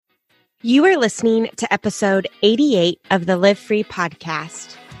You are listening to episode 88 of the Live Free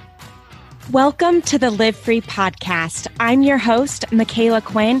Podcast. Welcome to the Live Free Podcast. I'm your host, Michaela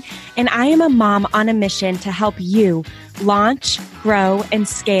Quinn, and I am a mom on a mission to help you launch, grow, and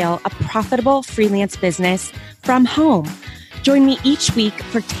scale a profitable freelance business from home. Join me each week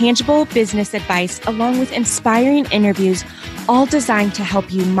for tangible business advice along with inspiring interviews, all designed to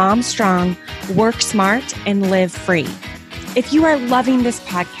help you mom strong, work smart, and live free. If you are loving this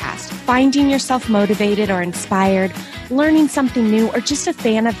podcast, finding yourself motivated or inspired, learning something new, or just a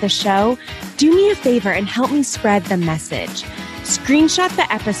fan of the show, do me a favor and help me spread the message. Screenshot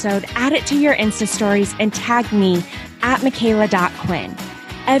the episode, add it to your Insta stories, and tag me at Michaela.Quinn.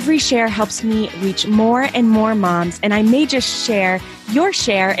 Every share helps me reach more and more moms, and I may just share your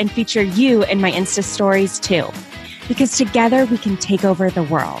share and feature you in my Insta stories too, because together we can take over the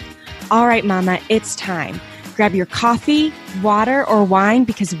world. All right, mama, it's time. Grab your coffee, water, or wine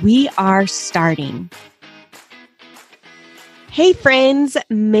because we are starting. Hey friends,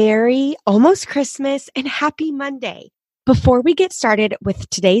 Merry almost Christmas and happy Monday. Before we get started with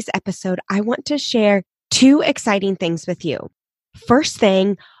today's episode, I want to share two exciting things with you. First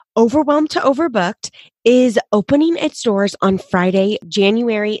thing, Overwhelmed to Overbooked is opening its doors on Friday,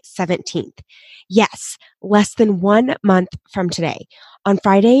 January 17th. Yes, less than 1 month from today. On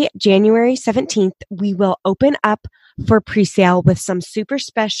Friday, January 17th, we will open up for pre-sale with some super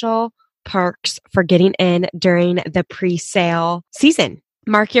special perks for getting in during the pre-sale season.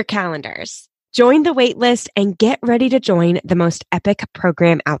 Mark your calendars. Join the waitlist and get ready to join the most epic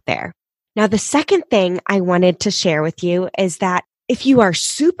program out there. Now, the second thing I wanted to share with you is that if you are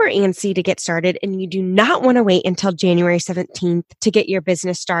super antsy to get started and you do not want to wait until January 17th to get your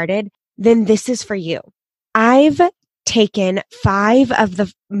business started, then this is for you. I've taken 5 of the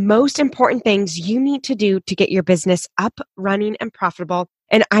most important things you need to do to get your business up, running, and profitable.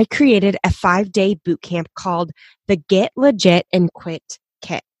 And I created a 5-day bootcamp called the Get Legit and Quit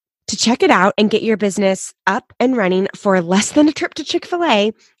Kit. To check it out and get your business up and running for less than a trip to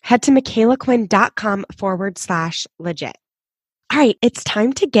Chick-fil-A, head to michaelaquinn.com/legit. All right, it's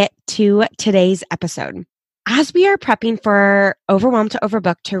time to get to today's episode. As we are prepping for Overwhelmed to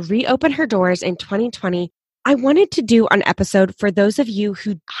Overbooked to reopen her doors in 2020, I wanted to do an episode for those of you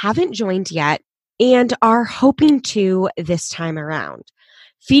who haven't joined yet and are hoping to this time around.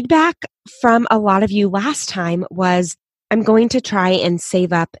 Feedback from a lot of you last time was, I'm going to try and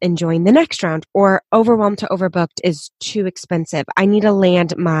save up and join the next round, or Overwhelmed to Overbooked is too expensive. I need to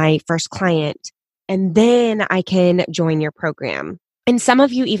land my first client and then I can join your program. And some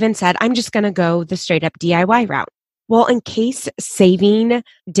of you even said, I'm just going to go the straight up DIY route. Well, in case saving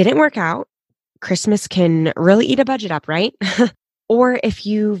didn't work out, Christmas can really eat a budget up, right? Or if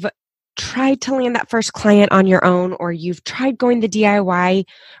you've tried to land that first client on your own, or you've tried going the DIY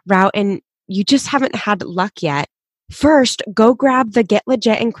route and you just haven't had luck yet, first, go grab the Get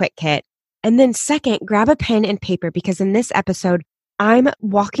Legit and Quit Kit. And then second, grab a pen and paper, because in this episode, I'm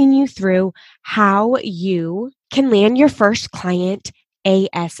walking you through how you can land your first client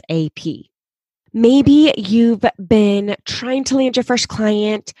ASAP. Maybe you've been trying to land your first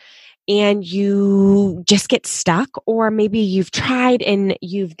client and you just get stuck, or maybe you've tried and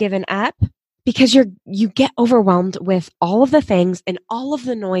you've given up because you get overwhelmed with all of the things and all of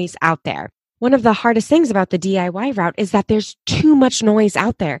the noise out there. One of the hardest things about the DIY route is that there's too much noise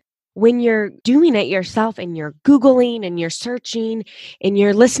out there. When you're doing it yourself and you're Googling and you're searching and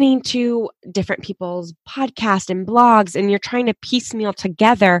you're listening to different people's podcasts and blogs and you're trying to piecemeal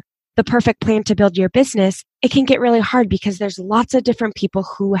together the perfect plan to build your business, it can get really hard because there's lots of different people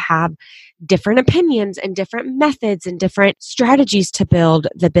who have different opinions and different methods and different strategies to build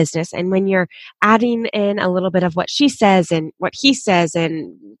the business. And when you're adding in a little bit of what she says and what he says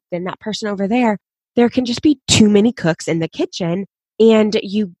and then that person over there can just be too many cooks in the kitchen. And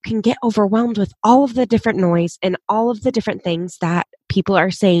you can get overwhelmed with all of the different noise and all of the different things that people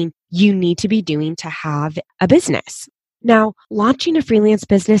are saying you need to be doing to have a business. Now, launching a freelance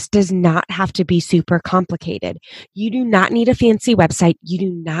business does not have to be super complicated. You do not need a fancy website. You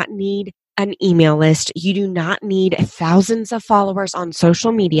do not need an email list. You do not need thousands of followers on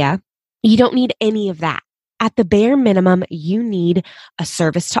social media. You don't need any of that. At the bare minimum, you need a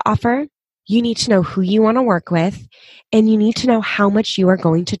service to offer. You need to know who you want to work with, and you need to know how much you are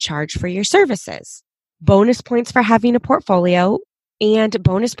going to charge for your services. Bonus points for having a portfolio, and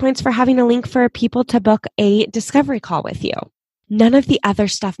bonus points for having a link for people to book a discovery call with you. None of the other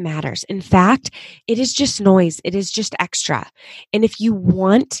stuff matters. In fact, it is just noise. It is just extra. And if you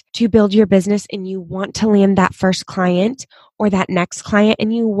want to build your business and you want to land that first client or that next client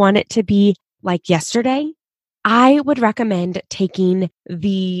and you want it to be like yesterday, I would recommend taking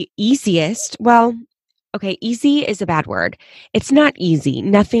the easiest, well, okay, easy is a bad word. It's not easy.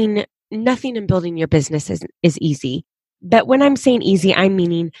 Nothing in building your business is easy. But when I'm saying easy, I'm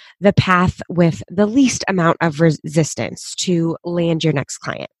meaning the path with the least amount of resistance to land your next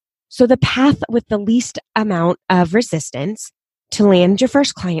client. So the path with the least amount of resistance to land your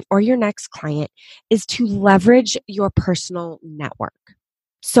first client or your next client is to leverage your personal network.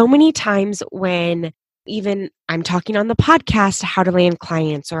 So many times when even I'm talking on the podcast how to land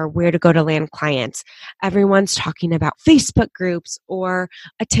clients or where to go to land clients, everyone's talking about Facebook groups or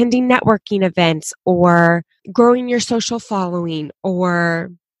attending networking events or growing your social following or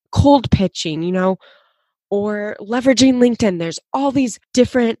cold pitching, or leveraging LinkedIn. There's all these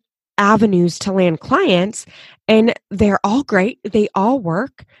different avenues to land clients, and they're all great. They all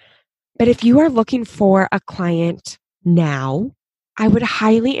work. But if you are looking for a client now, I would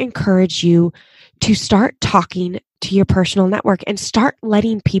highly encourage you to start talking to your personal network and start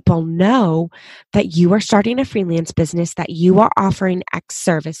letting people know that you are starting a freelance business, that you are offering X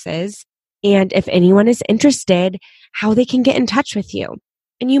services, and if anyone is interested, how they can get in touch with you.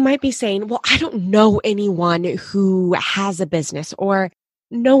 And you might be saying, well, I don't know anyone who has a business, or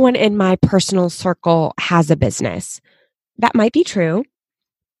no one in my personal circle has a business. That might be true.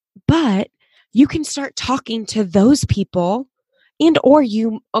 But you can start talking to those people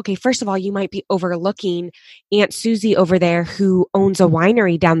first of all, you might be overlooking Aunt Susie over there who owns a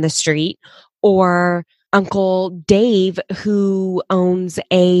winery down the street, or Uncle Dave who owns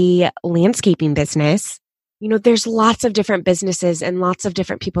a landscaping business. There's lots of different businesses and lots of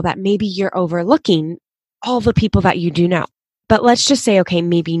different people that maybe you're overlooking all the people that you do know. But let's just say, okay,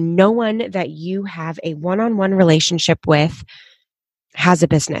 maybe no one that you have a one-on-one relationship with has a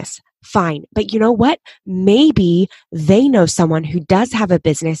business. Fine. But you know what? Maybe they know someone who does have a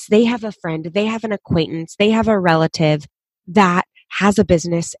business. They have a friend, they have an acquaintance, they have a relative that has a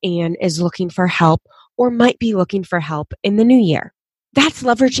business and is looking for help or might be looking for help in the new year. That's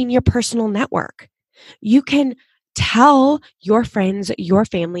leveraging your personal network. You can tell your friends, your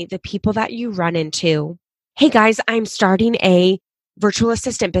family, the people that you run into, hey guys, I'm starting a virtual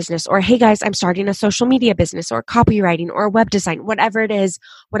assistant business, or hey guys, I'm starting a social media business or copywriting or web design, whatever it is,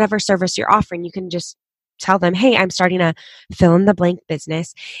 whatever service you're offering, you can just tell them, hey, I'm starting a fill in the blank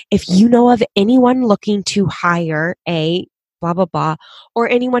business. If you know of anyone looking to hire a blah, blah, blah, or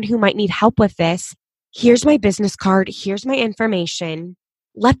anyone who might need help with this, here's my business card, here's my information.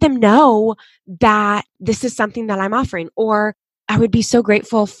 Let them know that this is something that I'm offering, or I would be so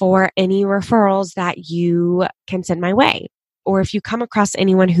grateful for any referrals that you can send my way. Or if you come across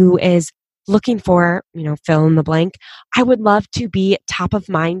anyone who is looking for, fill in the blank, I would love to be top of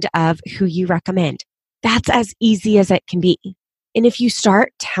mind of who you recommend. That's as easy as it can be. And if you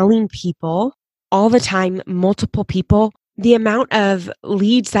start telling people all the time, multiple people, the amount of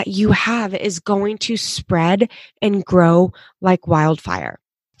leads that you have is going to spread and grow like wildfire,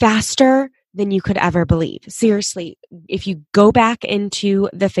 faster than you could ever believe. Seriously, if you go back into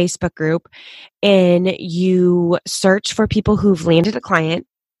the Facebook group and you search for people who've landed a client,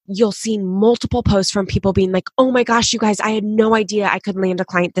 you'll see multiple posts from people being like, oh my gosh, you guys, I had no idea I could land a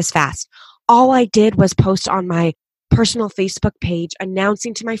client this fast. All I did was post on my personal Facebook page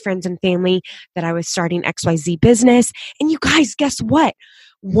announcing to my friends and family that I was starting XYZ business. And you guys, guess what?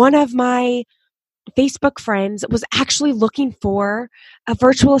 One of my Facebook friends was actually looking for a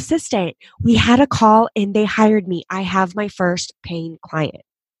virtual assistant. We had a call and they hired me. I have my first paying client.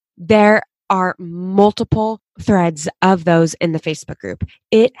 There are multiple threads of those in the Facebook group.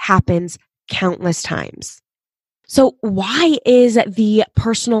 It happens countless times. So why is the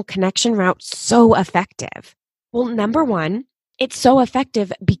personal connection route so effective? Well, number one, it's so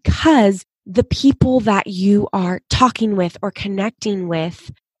effective because the people that you are talking with or connecting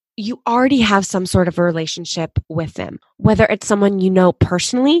with, you already have some sort of a relationship with them, whether it's someone you know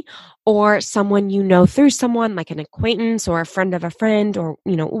personally or someone you know through someone like an acquaintance or a friend of a friend, or,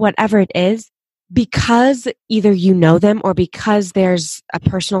 whatever it is. Because either you know them or because there's a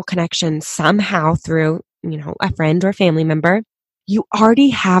personal connection somehow through, a friend or family member, you already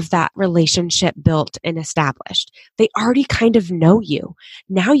have that relationship built and established. They already kind of know you.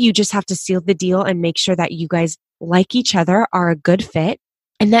 Now you just have to seal the deal and make sure that you guys like each other, are a good fit,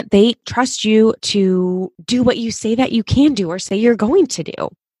 and that they trust you to do what you say that you can do or say you're going to do.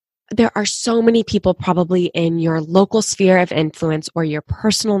 There are so many people probably in your local sphere of influence or your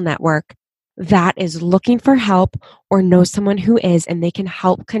personal network that is looking for help or know someone who is, and they can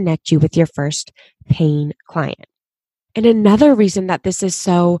help connect you with your first paying client. And another reason that this is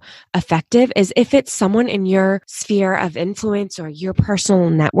so effective is if it's someone in your sphere of influence or your personal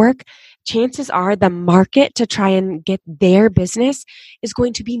network chances are the market to try and get their business is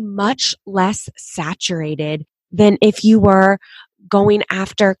going to be much less saturated than if you were going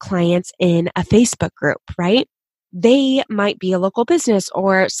after clients in a Facebook group, right? They might be a local business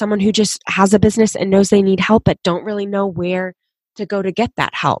or someone who just has a business and knows they need help but don't really know where to go to get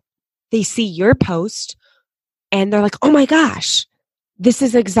that help. They see your post and they're like, oh my gosh, this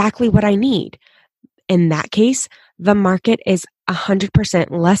is exactly what I need. In that case, the market is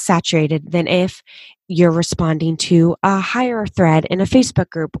 100% less saturated than if you're responding to a hire thread in a Facebook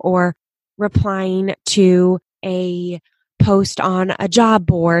group or replying to a post on a job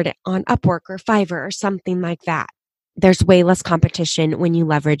board on Upwork or Fiverr or something like that. There's way less competition when you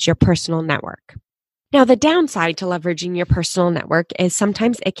leverage your personal network. Now, the downside to leveraging your personal network is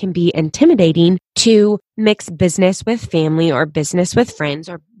sometimes it can be intimidating to mix business with family or business with friends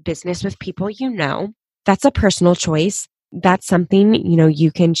or business with people you know. That's a personal choice. That's something,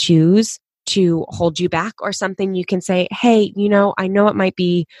 you can choose to hold you back or something you can say, hey, I know it might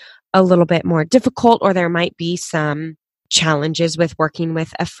be a little bit more difficult or there might be some challenges with working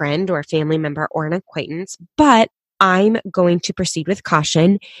with a friend or a family member or an acquaintance, but I'm going to proceed with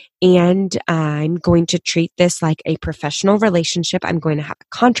caution and I'm going to treat this like a professional relationship. I'm going to have a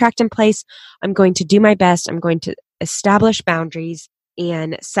contract in place. I'm going to do my best. I'm going to establish boundaries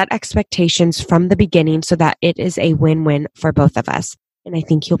and set expectations from the beginning so that it is a win-win for both of us. And I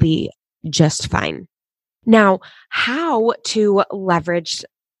think you'll be just fine. Now, how to leverage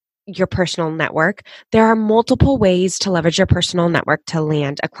your personal network? There are multiple ways to leverage your personal network to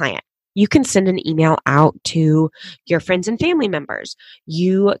land a client. You can send an email out to your friends and family members.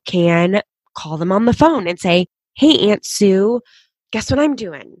 You can call them on the phone and say, hey, Aunt Sue, guess what I'm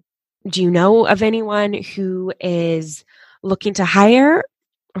doing? Do you know of anyone who is looking to hire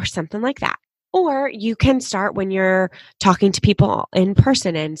or something like that? Or you can start when you're talking to people in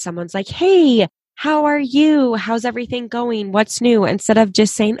person and someone's like, hey, how are you? How's everything going? What's new? Instead of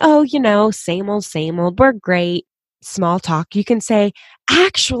just saying, oh, same old, we're great. Small talk. You can say,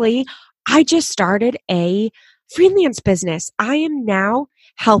 actually, I just started a freelance business. I am now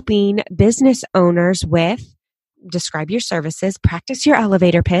helping business owners with describe your services, practice your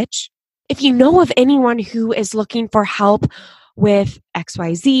elevator pitch. If you know of anyone who is looking for help with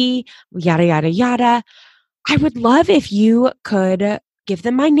XYZ, yada, yada, yada, I would love if you could give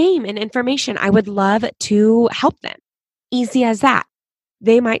them my name and information. I would love to help them. Easy as that.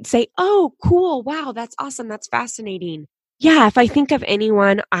 They might say, oh, cool. Wow, that's awesome. That's fascinating. Yeah, if I think of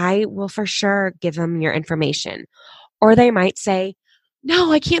anyone, I will for sure give them your information. Or they might say,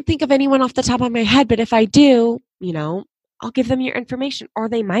 no, I can't think of anyone off the top of my head, but if I do, I'll give them your information. Or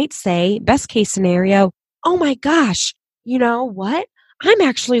they might say, best case scenario, oh my gosh, you know what? I'm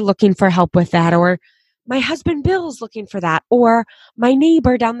actually looking for help with that. Or my husband Bill's looking for that. Or my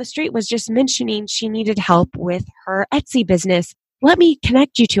neighbor down the street was just mentioning she needed help with her Etsy business. Let me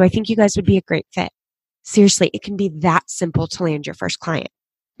connect you two. I think you guys would be a great fit. Seriously, it can be that simple to land your first client.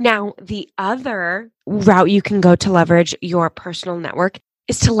 Now, the other route you can go to leverage your personal network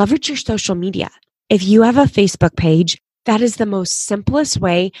is to leverage your social media. If you have a Facebook page, that is the most simplest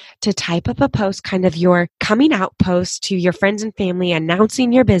way to type up a post, kind of your coming out post to your friends and family,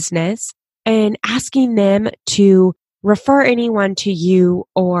 announcing your business and asking them to refer anyone to you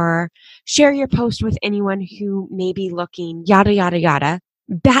or share your post with anyone who may be looking, yada, yada, yada.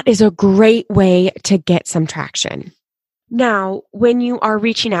 That is a great way to get some traction. Now, when you are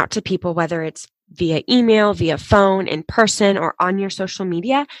reaching out to people, whether it's via email, via phone, in person, or on your social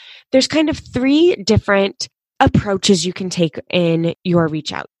media, there's kind of 3 different approaches you can take in your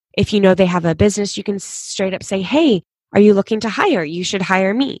reach out. If you know they have a business, you can straight up say, hey, are you looking to hire? You should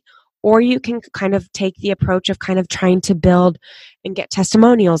hire me. Or you can kind of take the approach of kind of trying to build and get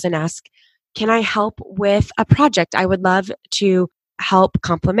testimonials and ask, can I help with a project? I would love to help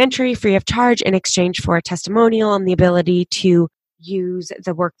complimentary, free of charge in exchange for a testimonial and the ability to use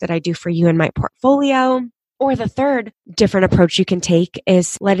the work that I do for you in my portfolio. Or the third different approach you can take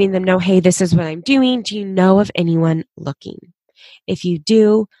is letting them know, hey, this is what I'm doing. Do you know of anyone looking? If you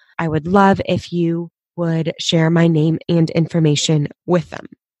do, I would love if you would share my name and information with them.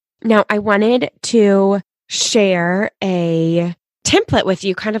 Now, I wanted to share a template with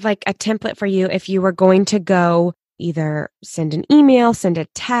you, kind of like a template for you if you were going to go either send an email, send a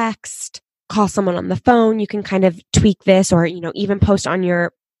text, call someone on the phone. You can kind of tweak this or, even post on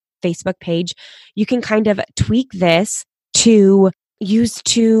your Facebook page. You can kind of tweak this to use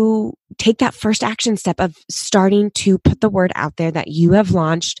to take that first action step of starting to put the word out there that you have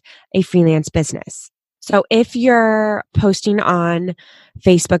launched a freelance business. So if you're posting on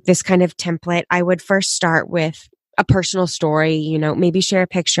Facebook, this kind of template, I would first start with a personal story, maybe share a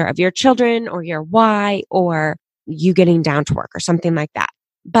picture of your children or your why or you getting down to work or something like that.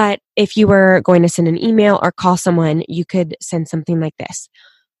 But if you were going to send an email or call someone, you could send something like this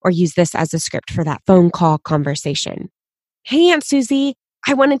or use this as a script for that phone call conversation. Hey, Aunt Susie,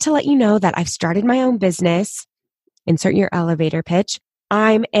 I wanted to let you know that I've started my own business. Insert your elevator pitch.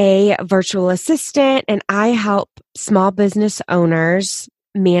 I'm a virtual assistant and I help small business owners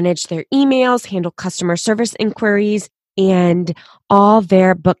manage their emails, handle customer service inquiries, and all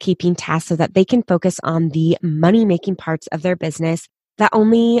their bookkeeping tasks so that they can focus on the money-making parts of their business that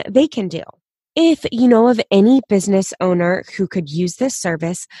only they can do. If you know of any business owner who could use this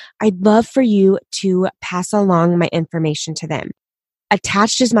service, I'd love for you to pass along my information to them.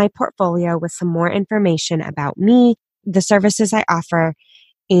 Attached is my portfolio with some more information about me, the services I offer,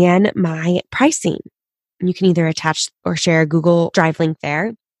 and my pricing. You can either attach or share a Google Drive link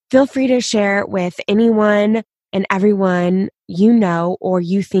there. Feel free to share with anyone and everyone you know or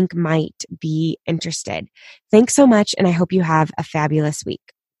you think might be interested. Thanks so much, and I hope you have a fabulous week.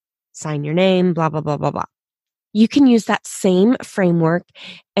 Sign your name, blah, blah, blah, blah, blah. You can use that same framework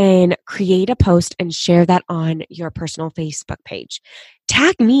and create a post and share that on your personal Facebook page.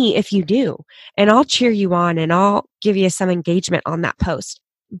 Tag me if you do, and I'll cheer you on and I'll give you some engagement on that post.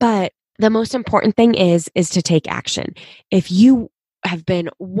 But the most important thing is to take action. If you have been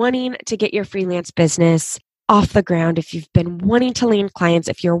wanting to get your freelance business off the ground, if you've been wanting to land clients,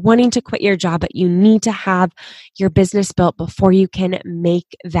 if you're wanting to quit your job, but you need to have your business built before you can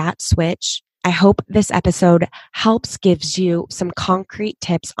make that switch, I hope this episode gives you some concrete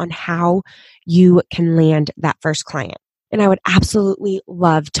tips on how you can land that first client. And I would absolutely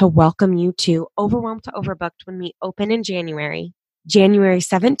love to welcome you to Overwhelmed to Overbooked when we open in January. January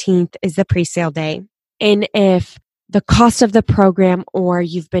 17th is the pre-sale day. And if the cost of the program or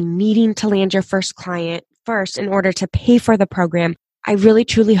you've been needing to land your first client first in order to pay for the program, I really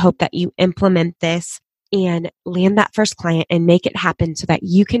truly hope that you implement this and land that first client and make it happen so that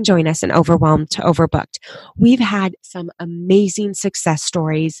you can join us in Overwhelmed to Overbooked. We've had some amazing success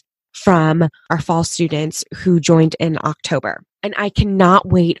stories from our fall students who joined in October. And I cannot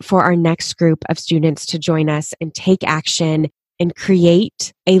wait for our next group of students to join us and take action and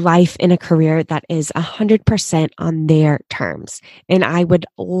create a life and a career that is 100% on their terms. And I would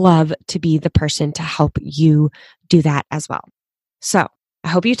love to be the person to help you do that as well. So I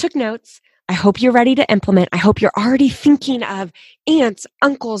hope you took notes. I hope you're ready to implement. I hope you're already thinking of aunts,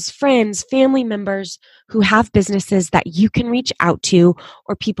 uncles, friends, family members who have businesses that you can reach out to,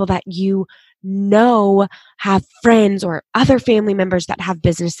 or people that you know have friends or other family members that have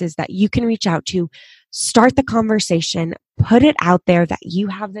businesses that you can reach out to. Start the conversation, put it out there that you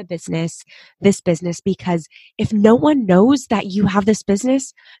have this business, because if no one knows that you have this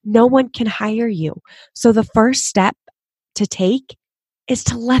business, no one can hire you. So the first step to take is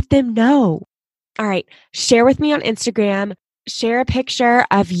to let them know. All right, share with me on Instagram, share a picture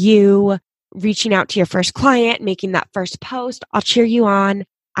of you reaching out to your first client, making that first post. I'll cheer you on.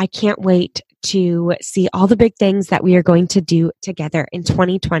 I can't wait to see all the big things that we are going to do together in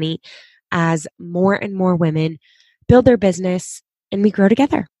 2020 as more and more women build their business and we grow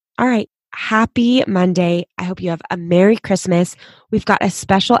together. All right. Happy Monday. I hope you have a Merry Christmas. We've got a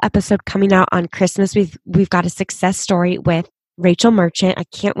special episode coming out on Christmas. We've got a success story with Rachel Merchant. I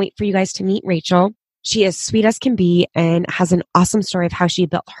can't wait for you guys to meet Rachel. She is sweet as can be and has an awesome story of how she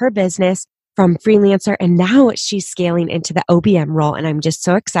built her business from freelancer, and now she's scaling into the OBM role. And I'm just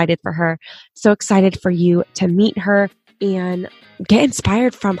so excited for her, so excited for you to meet her and get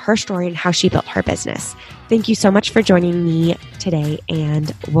inspired from her story and how she built her business. Thank you so much for joining me today,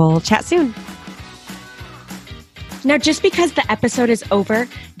 and we'll chat soon. Now, just because the episode is over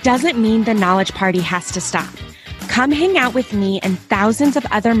doesn't mean the knowledge party has to stop. Come hang out with me and thousands of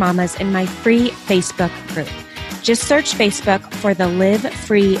other mamas in my free Facebook group. Just search Facebook for the Live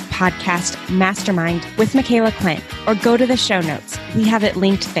Free Podcast Mastermind with Michaela Quinn, or go to the show notes. We have it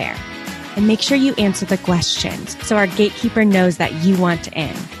linked there. And make sure you answer the questions so our gatekeeper knows that you want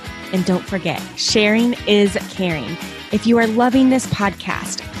in. And don't forget, sharing is caring. If you are loving this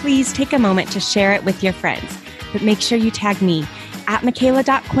podcast, please take a moment to share it with your friends. But make sure you tag me at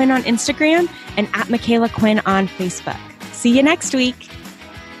Michaela.Quinn on Instagram and at Michaela Quinn on Facebook. See you next week.